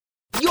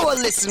You're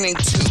listening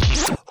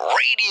to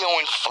Radio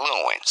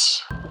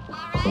Influence.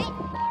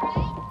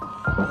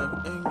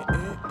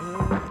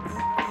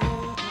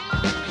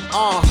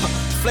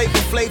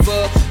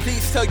 Flavor,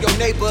 please tell your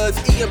neighbors.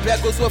 Ian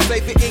Beckles with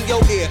flavor in your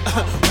ear.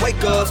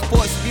 Wake up,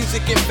 sports,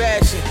 music, and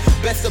fashion.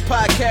 Best of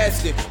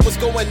podcasting. What's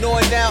going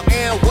on now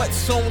and what's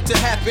soon to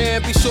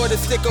happen? Be sure to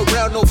stick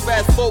around, no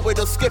fast forward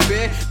or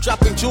skipping.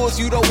 Dropping jewels,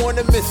 you don't want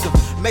to miss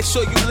them. Make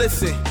sure you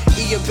listen.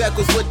 Ian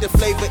Beckles with the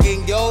flavor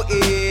in your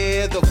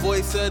ear. The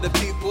voice of the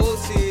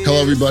people's here.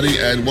 Hello, everybody,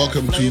 and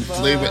welcome to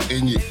Flavor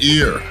in Your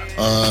Ear.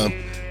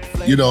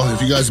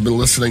 If you guys have been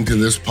listening to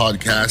this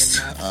podcast,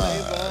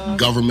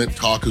 government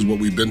talk is what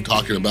we've been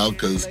talking about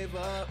because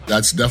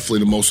that's definitely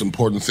the most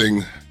important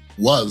thing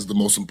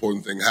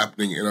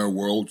happening in our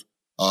world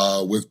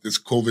with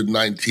this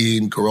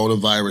COVID-19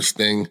 coronavirus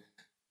thing.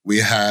 We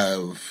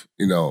have,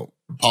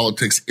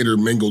 politics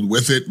intermingled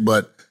with it,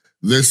 but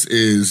this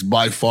is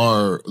by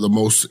far the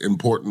most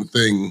important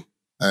thing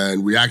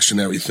and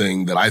reactionary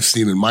thing that I've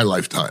seen in my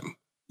lifetime.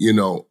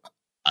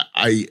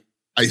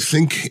 I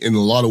think in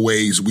a lot of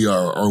ways we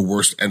are our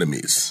worst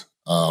enemies.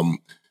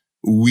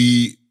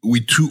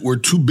 We're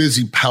too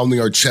busy pounding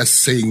our chests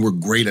saying we're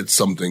great at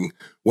something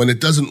when it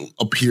doesn't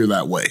appear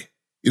that way.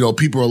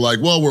 People are like,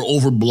 well, we're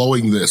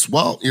overblowing this.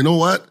 Well, you know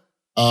what?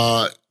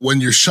 When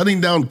you're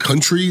shutting down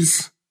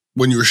countries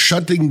and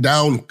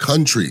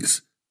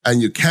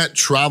you can't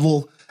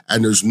travel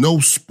and there's no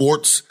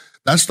sports,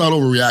 that's not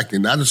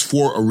overreacting. That is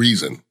for a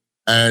reason.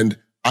 And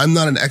I'm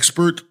not an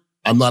expert.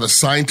 I'm not a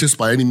scientist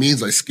by any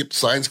means. I skipped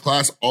science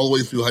class all the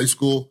way through high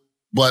school.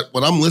 But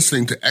when I'm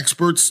listening to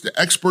experts, the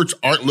experts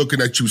aren't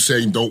looking at you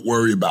saying, don't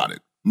worry about it.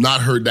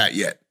 Not heard that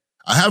yet.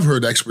 I have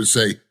heard experts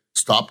say,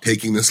 stop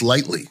taking this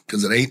lightly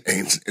because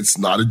it's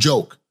not a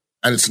joke.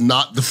 And it's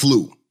not the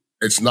flu.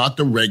 It's not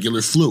the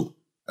regular flu.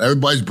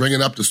 Everybody's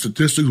bringing up the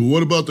statistics. Well,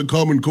 what about the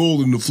common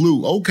cold and the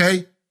flu?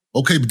 Okay,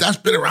 but that's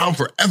been around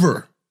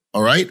forever.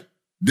 All right.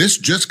 This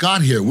just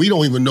got here. We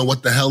don't even know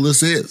what the hell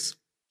this is.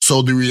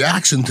 So the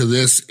reaction to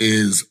this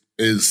is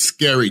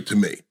scary to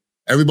me.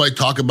 Everybody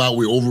talk about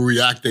we're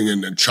overreacting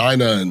and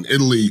China and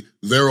Italy,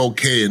 they're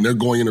okay and they're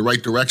going in the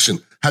right direction.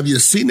 Have you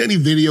seen any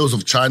videos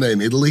of China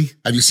and Italy?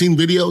 Have you seen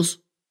videos?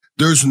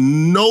 There's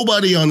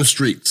nobody on the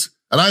streets.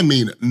 And I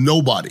mean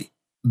nobody.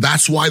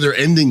 That's why they're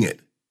ending it.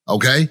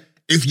 Okay?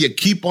 If you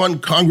keep on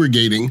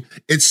congregating,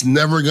 it's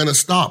never going to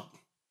stop.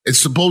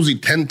 It's supposedly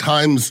 10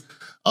 times,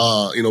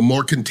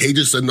 more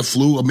contagious than the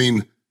flu. I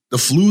mean, the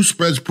flu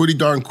spreads pretty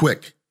darn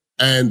quick.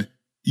 And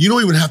you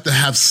don't even have to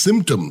have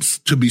symptoms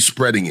to be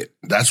spreading it.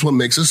 That's what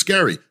makes it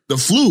scary. The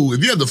flu,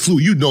 if you have the flu,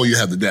 you know you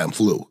have the damn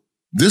flu.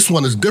 This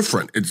one is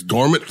different. It's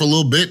dormant for a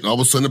little bit, and all of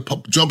a sudden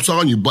it jumps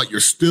on you, but you're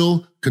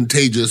still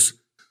contagious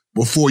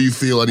before you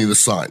feel any of the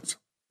signs.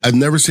 I've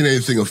never seen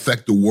anything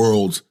affect the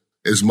world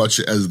as much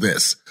as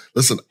this.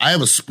 Listen, I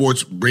have a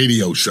sports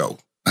radio show,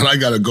 and I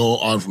got to go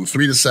on from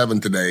 3 to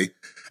 7 today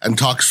and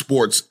talk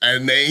sports,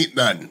 and they ain't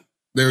none.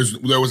 There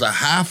was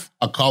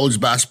a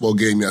college basketball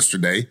game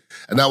yesterday,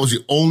 and that was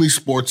the only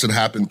sports that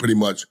happened pretty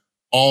much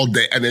all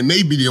day. And it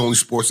may be the only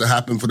sports that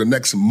happen for the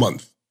next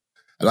month.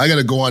 And I got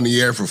to go on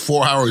the air for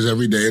 4 hours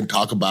every day and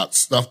talk about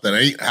stuff that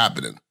ain't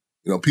happening.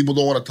 People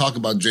don't want to talk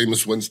about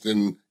Jameis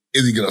Winston.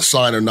 Is he going to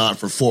sign or not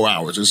for 4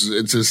 hours?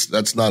 It's just,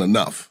 that's not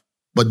enough.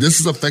 But this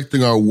is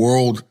affecting our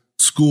world.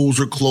 Schools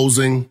are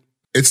closing.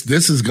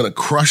 This is going to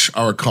crush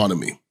our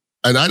economy.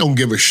 And I don't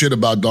give a shit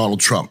about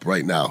Donald Trump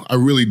right now. I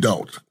really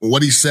don't.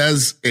 What he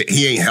says,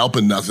 he ain't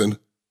helping nothing.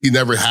 He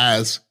never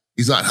has.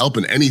 He's not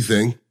helping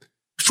anything.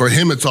 For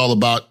him, it's all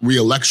about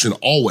re-election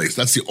always.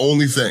 That's the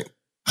only thing.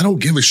 I don't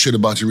give a shit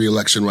about your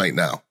re-election right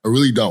now. I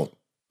really don't.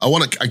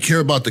 I care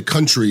about the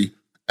country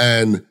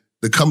and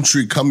the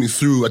country coming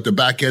through at the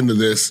back end of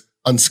this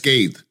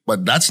unscathed.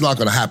 But that's not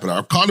going to happen. Our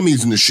economy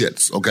is in the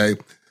shits, okay?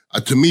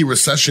 To me,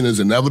 recession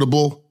is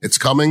inevitable. It's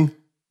coming.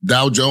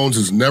 Dow Jones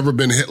has never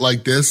been hit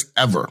like this,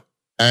 ever.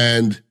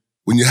 And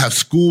when you have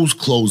schools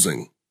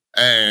closing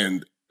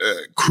and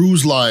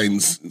cruise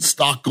lines and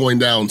stock going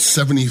down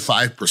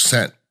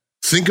 75%,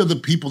 think of the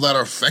people that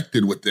are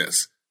affected with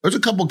this. There's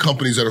a couple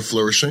companies that are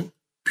flourishing.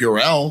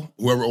 Purell,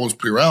 whoever owns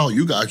Purell,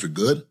 you guys are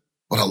good.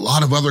 But a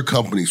lot of other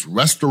companies,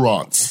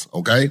 restaurants,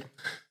 okay?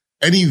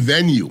 Any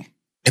venue.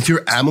 If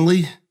you're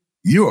Amelie,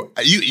 you're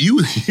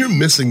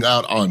missing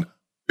out on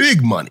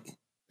big money.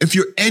 If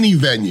you're any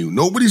venue,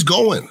 nobody's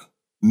going.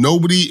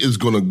 Nobody is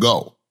going to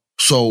go.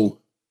 So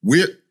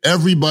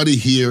everybody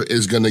here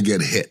is going to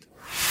get hit.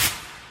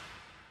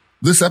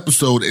 This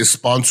episode is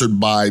sponsored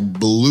by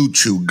Blue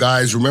Chew.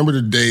 Guys, remember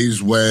the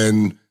days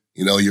when,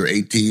 you're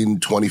 18,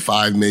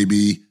 25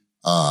 maybe,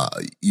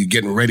 you're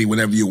getting ready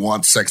whenever you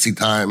want, sexy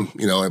time,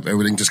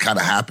 everything just kind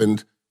of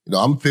happened.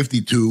 I'm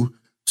 52,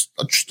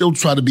 still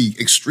try to be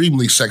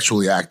extremely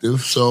sexually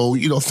active. So,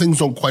 things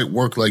don't quite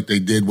work like they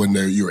did when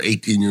you're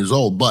 18 years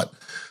old. But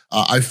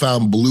I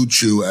found Blue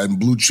Chew, and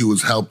Blue Chew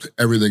has helped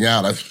everything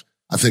out.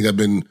 I think I've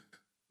been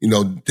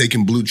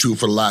taking Blue Chew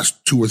for the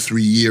last 2 or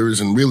 3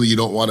 years, and really you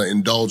don't want to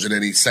indulge in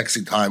any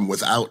sexy time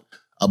without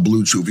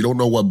Blue Chew. If you don't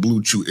know what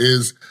Blue Chew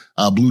is,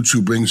 Blue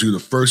Chew brings you the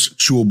first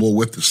chewable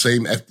with the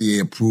same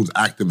FDA-approved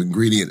active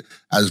ingredient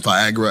as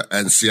Viagra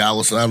and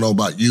Cialis. And I don't know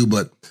about you,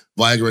 but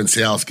Viagra and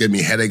Cialis give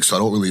me headaches, so I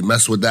don't really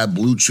mess with that.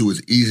 Blue Chew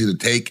is easy to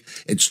take.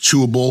 It's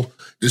chewable.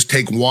 Just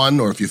take one,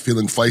 or if you're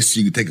feeling feisty,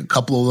 you can take a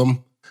couple of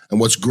them. And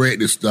what's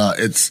great is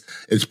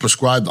it's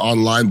prescribed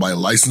online by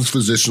licensed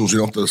physicians. You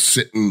don't have to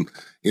sit in,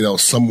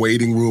 some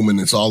waiting room and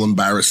it's all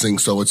embarrassing.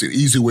 So it's an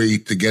easy way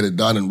to get it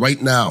done. And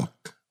right now,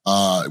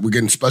 we're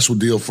getting a special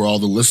deal for all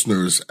the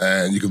listeners,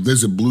 and you can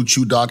visit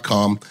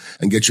BlueChew.com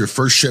and get your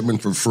first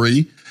shipment for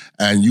free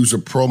and use a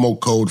promo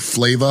code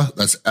FLAVA.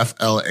 That's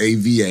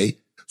FLAVA.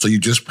 So you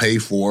just pay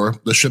for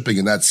the shipping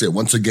and that's it.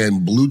 Once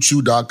again,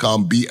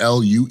 BlueChew.com,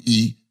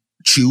 BLUE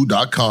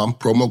chew.com,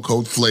 promo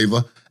code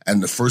FLAVA.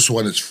 And the first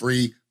one is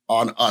free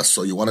on us.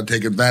 So you want to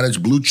take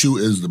advantage. Blue Chew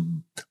is the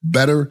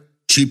better,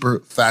 cheaper,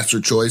 faster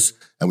choice.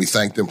 And we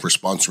thank them for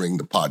sponsoring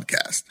the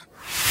podcast.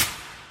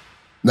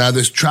 Now,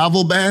 this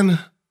travel ban,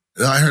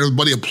 I heard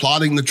everybody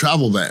applauding the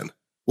travel ban.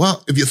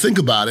 Well, if you think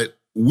about it,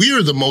 we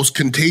are the most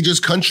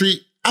contagious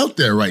country out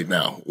there right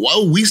now. Why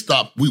would we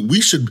stop?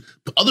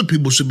 Other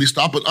people should be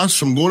stopping us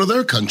from going to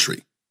their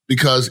country,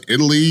 because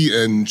Italy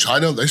and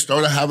China, they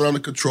started to have it under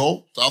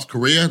control. South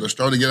Korea, they're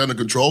starting to get under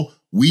control.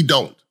 We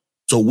don't.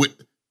 So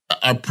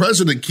our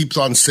president keeps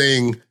on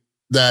saying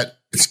that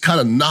it's kind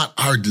of not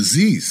our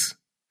disease.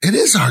 It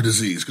is our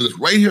disease because it's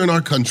right here in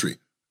our country.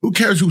 Who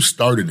cares who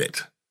started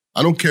it?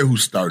 I don't care who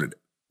started it.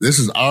 This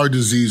is our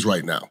disease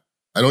right now.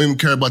 I don't even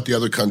care about the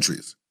other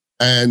countries.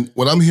 And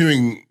when I'm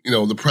hearing,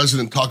 the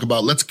president talk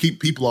about, let's keep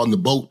people on the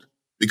boat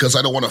because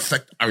I don't want to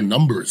affect our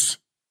numbers.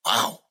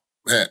 Wow,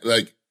 man.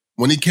 Like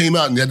when he came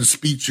out and he had the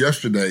speech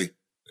yesterday,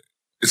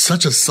 it's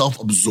such a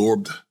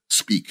self-absorbed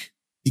speak.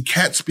 He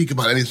can't speak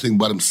about anything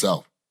but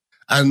himself.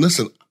 And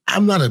listen,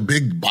 I'm not a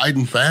big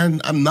Biden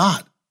fan. I'm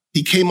not.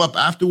 He came up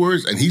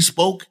afterwards and he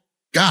spoke.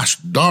 Gosh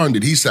darn,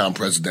 did he sound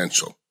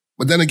presidential.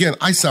 But then again,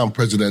 I sound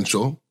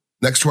presidential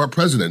next to our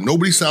president.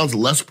 Nobody sounds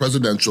less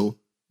presidential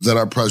than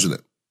our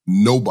president.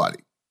 Nobody.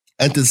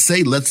 And to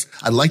say,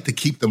 I'd like to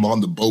keep them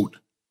on the boat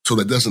so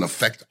that doesn't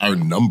affect our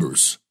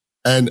numbers.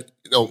 And,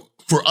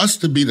 for us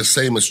to be the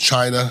same as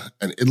China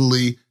and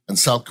Italy and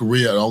South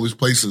Korea and all these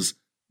places,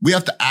 we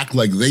have to act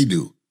like they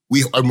do.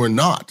 We're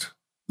not.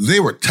 They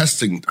were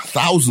testing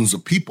thousands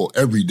of people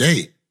every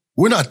day.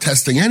 We're not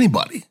testing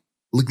anybody,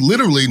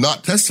 literally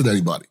not testing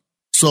anybody.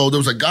 So there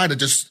was a guy that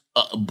just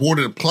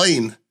boarded a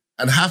plane,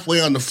 and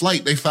halfway on the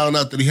flight, they found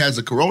out that he has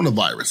a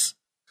coronavirus.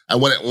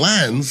 And when it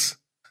lands,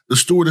 the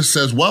stewardess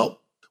says,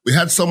 well, we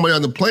had somebody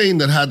on the plane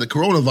that had the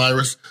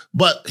coronavirus,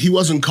 but he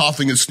wasn't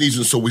coughing and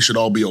sneezing, so we should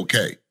all be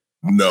okay.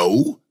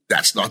 No,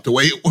 that's not the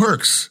way it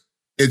works.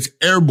 It's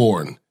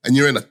airborne, and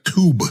you're in a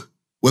tube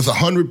with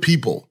 100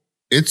 people.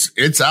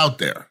 It's out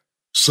there.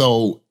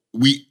 So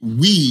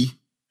we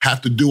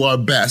have to do our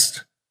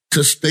best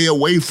to stay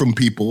away from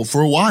people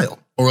for a while,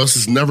 or else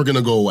it's never going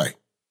to go away.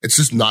 It's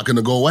just not going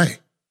to go away.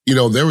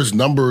 There was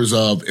numbers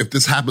of if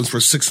this happens for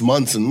 6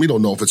 months, and we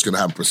don't know if it's going to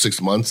happen for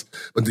 6 months,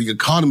 but the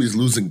economy is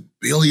losing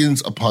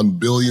billions upon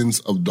billions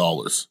of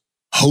dollars.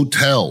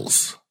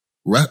 Hotels,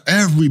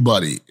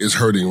 everybody is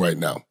hurting right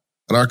now.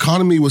 And our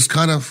economy was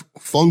kind of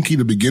funky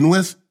to begin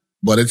with,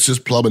 but it's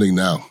just plummeting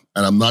now.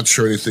 And I'm not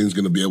sure anything's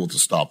going to be able to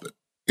stop it.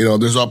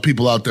 There's all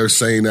people out there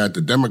saying that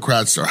the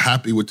Democrats are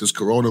happy with this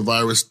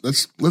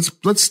coronavirus.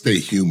 Let's stay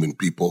human,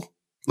 people.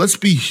 Let's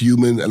be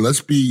human, and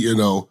let's be,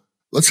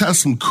 let's have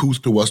some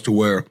couth to us to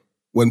where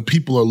when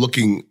people are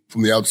looking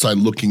from the outside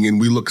looking in,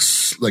 we look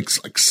like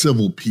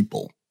civil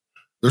people.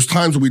 There's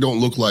times when we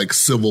don't look like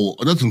civil.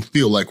 It doesn't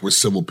feel like we're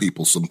civil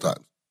people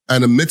sometimes.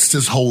 And amidst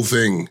this whole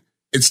thing,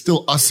 it's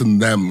still us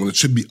and them when it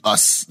should be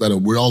us that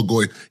we're all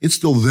going, it's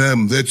still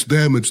them, it's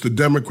them, it's the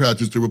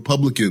Democrats, it's the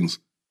Republicans.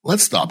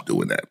 Let's stop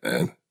doing that,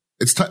 man.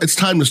 It's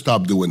time to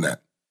stop doing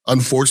that.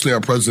 Unfortunately, our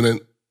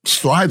president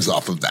thrives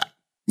off of that.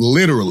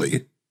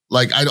 Literally.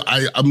 Like,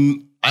 I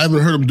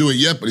haven't heard him do it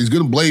yet, but he's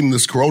going to blame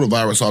this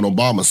coronavirus on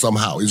Obama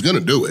somehow. He's going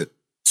to do it.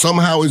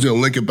 Somehow he's going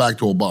to link it back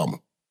to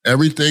Obama.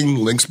 Everything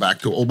links back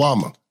to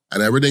Obama,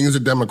 and everything is a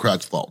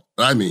Democrat's fault.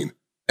 I mean,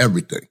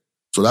 everything.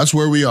 So that's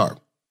where we are.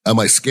 Am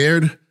I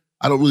scared?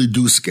 I don't really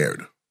do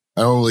scared.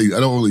 I don't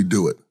really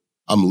do it.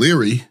 I'm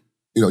leery.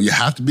 You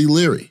have to be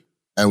leery.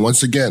 And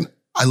once again,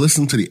 I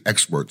listen to the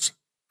experts.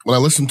 When I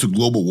listen to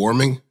global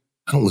warming,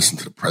 I don't listen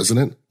to the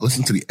president. I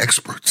listen to the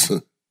experts.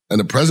 And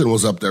the president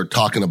was up there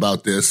talking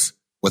about this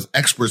with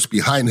experts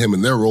behind him,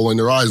 and they're rolling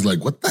their eyes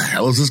like, what the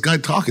hell is this guy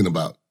talking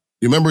about?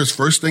 You remember his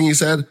first thing he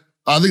said?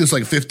 I think it's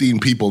like 15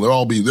 people. They'll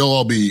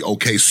all be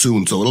okay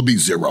soon, so it'll be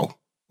 0.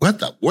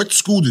 What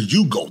school did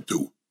you go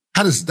to?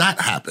 How does that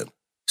happen?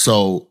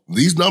 So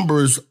these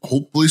numbers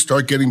hopefully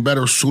start getting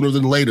better sooner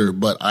than later,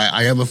 but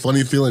I have a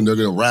funny feeling they're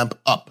going to ramp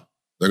up.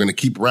 They're going to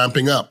keep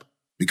ramping up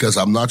because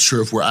I'm not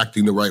sure if we're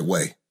acting the right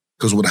way.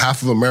 Because when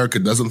half of America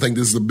doesn't think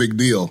this is a big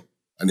deal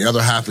and the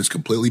other half is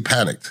completely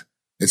panicked,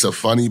 it's a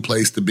funny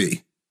place to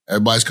be.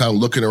 Everybody's kind of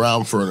looking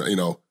around for,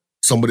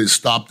 somebody to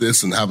stop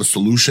this and have a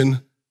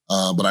solution.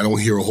 But I don't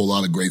hear a whole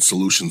lot of great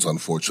solutions,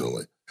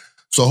 unfortunately.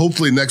 So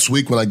hopefully next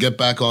week when I get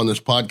back on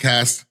this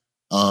podcast,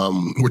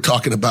 we're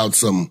talking about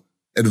some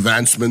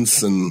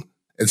advancements, and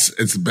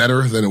it's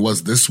better than it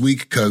was this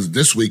week, because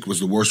this week was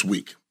the worst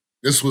week.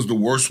 This was the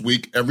worst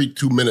week. Every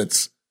 2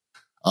 minutes,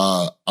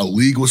 a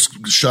league was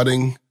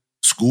shutting,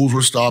 schools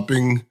were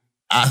stopping,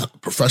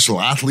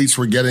 professional athletes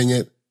were getting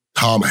it.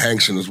 Tom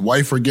Hanks and his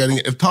wife are getting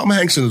it. If Tom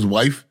Hanks and his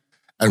wife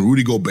and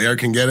Rudy Gobert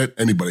can get it,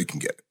 anybody can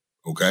get it.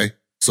 Okay?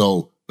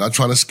 So not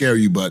trying to scare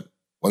you, but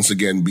once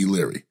again, be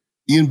leery.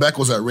 Ian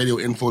Beckles at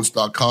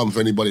radioinfluence.com. If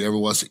anybody ever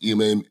wants to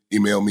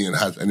email me and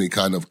has any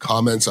kind of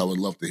comments, I would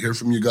love to hear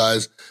from you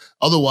guys.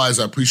 Otherwise,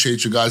 I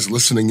appreciate you guys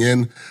listening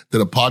in to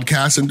the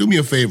podcast. And do me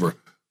a favor,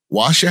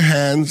 wash your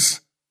hands,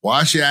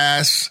 wash your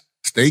ass,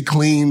 stay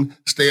clean,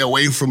 stay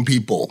away from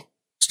people.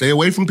 Stay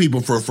away from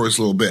people for a first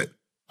little bit.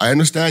 I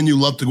understand you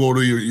love to go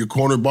to your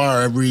corner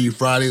bar every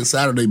Friday and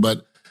Saturday,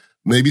 but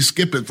maybe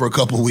skip it for a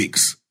couple of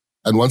weeks.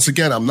 And once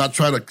again, I'm not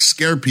trying to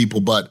scare people,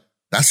 but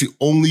that's the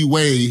only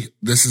way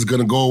this is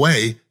going to go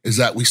away, is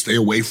that we stay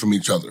away from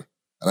each other.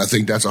 And I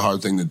think that's a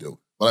hard thing to do.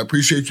 But I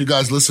appreciate you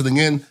guys listening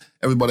in.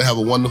 Everybody have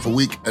a wonderful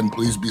week, and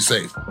please be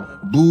safe.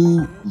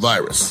 Boo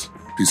virus.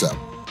 Peace out.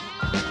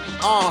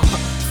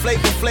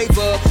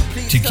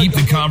 To keep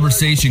the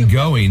conversation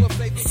going,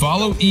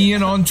 follow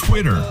Ian on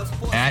Twitter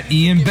at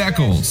Ian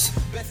Beckles,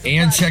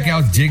 and check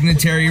out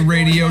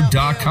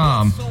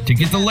dignitaryradio.com to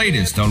get the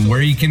latest on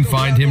where you can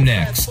find him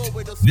next.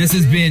 This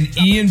has been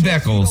Ian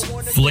Beckles,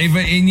 Flavor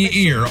in Your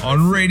Ear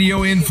on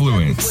Radio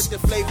Influence.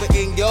 Put the flavor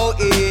in your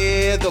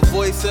ear, the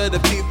voice of the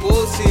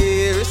people's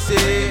here. It's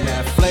in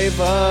that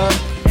flavor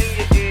in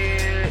your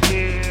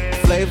ear,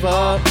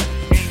 flavor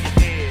in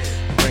your ear,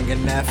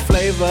 bringing that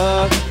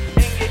flavor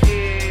in your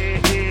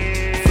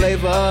ear,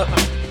 flavor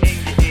in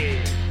your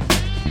ear.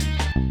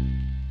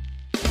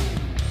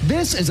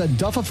 This is a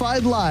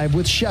Duffified Live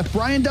with Chef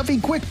Brian Duffy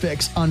Quick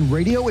Fix on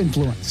Radio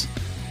Influence.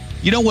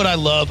 You know what I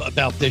love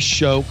about this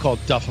show called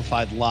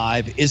Duffified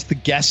Live is the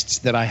guests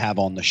that I have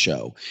on the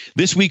show.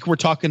 This week, we're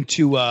talking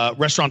to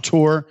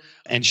restaurateur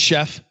and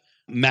chef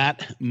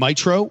Matt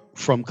Mitro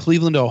from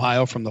Cleveland,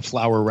 Ohio, from the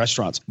Flower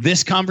Restaurants.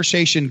 This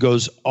conversation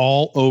goes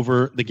all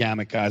over the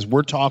gamut, guys.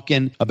 We're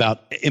talking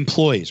about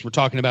employees. We're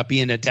talking about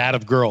being a dad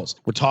of girls.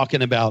 We're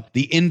talking about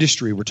the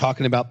industry. We're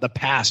talking about the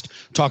past,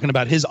 talking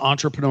about his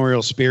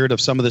entrepreneurial spirit of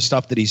some of the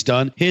stuff that he's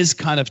done, his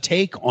kind of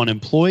take on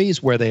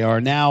employees, where they are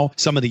now,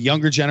 some of the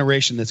younger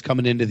generation that's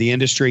coming into the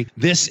industry.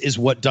 This is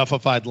what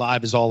Duffified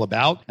Live is all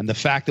about. And the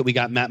fact that we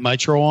got Matt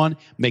Mitro on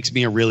makes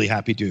me a really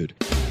happy dude.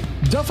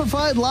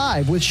 Duffified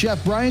Live with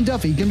Chef Brian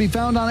Duffy can be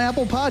found on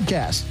Apple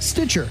Podcasts,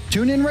 Stitcher,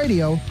 TuneIn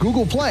Radio,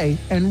 Google Play,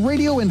 and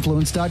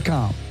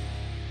RadioInfluence.com.